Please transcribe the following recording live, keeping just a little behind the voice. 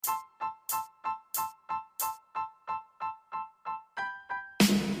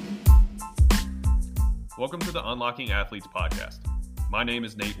Welcome to the Unlocking Athletes podcast. My name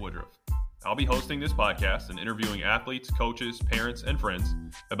is Nate Woodruff. I'll be hosting this podcast and interviewing athletes, coaches, parents, and friends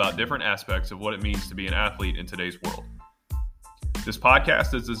about different aspects of what it means to be an athlete in today's world. This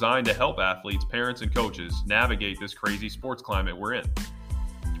podcast is designed to help athletes, parents, and coaches navigate this crazy sports climate we're in.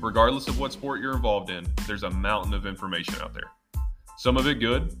 Regardless of what sport you're involved in, there's a mountain of information out there. Some of it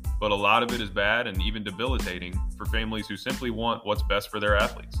good, but a lot of it is bad and even debilitating for families who simply want what's best for their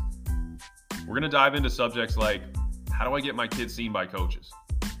athletes. We're going to dive into subjects like, how do I get my kid seen by coaches?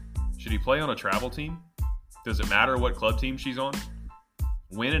 Should he play on a travel team? Does it matter what club team she's on?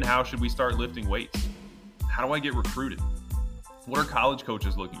 When and how should we start lifting weights? How do I get recruited? What are college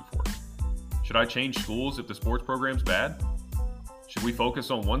coaches looking for? Should I change schools if the sports program's bad? Should we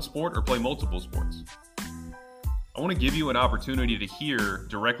focus on one sport or play multiple sports? I want to give you an opportunity to hear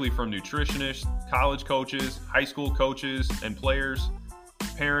directly from nutritionists, college coaches, high school coaches, and players,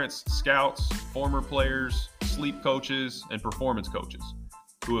 parents, scouts, former players, sleep coaches, and performance coaches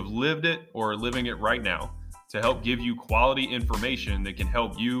who have lived it or are living it right now to help give you quality information that can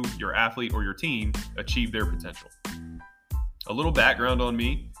help you, your athlete, or your team achieve their potential. A little background on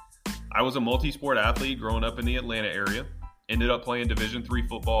me. I was a multi-sport athlete growing up in the Atlanta area, ended up playing Division III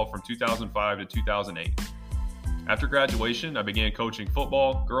football from 2005 to 2008. After graduation, I began coaching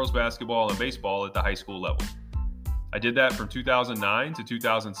football, girls basketball, and baseball at the high school level. I did that from 2009 to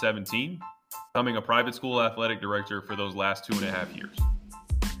 2017, becoming a private school athletic director for those last 2.5 years.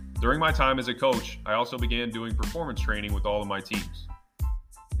 During my time as a coach, I also began doing performance training with all of my teams.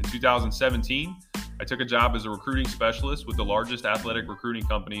 In 2017, I took a job as a recruiting specialist with the largest athletic recruiting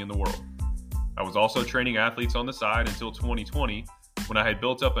company in the world. I was also training athletes on the side until 2020, when I had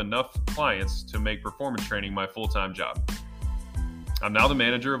built up enough clients to make performance training my full-time job. I'm now the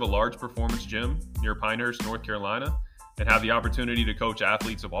manager of a large performance gym near Pinehurst, North Carolina, and have the opportunity to coach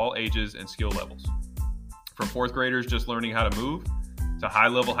athletes of all ages and skill levels. From fourth graders just learning how to move, to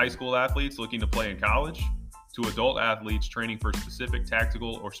high-level high school athletes looking to play in college, to adult athletes training for specific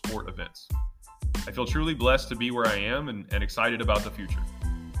tactical or sport events. I feel truly blessed to be where I am and excited about the future.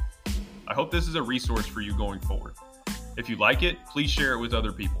 I hope this is a resource for you going forward. If you like it, please share it with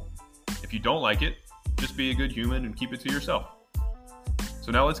other people. If you don't like it, just be a good human and keep it to yourself.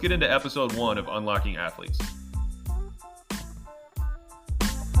 So now let's get into episode 1 of Unlocking Athletes.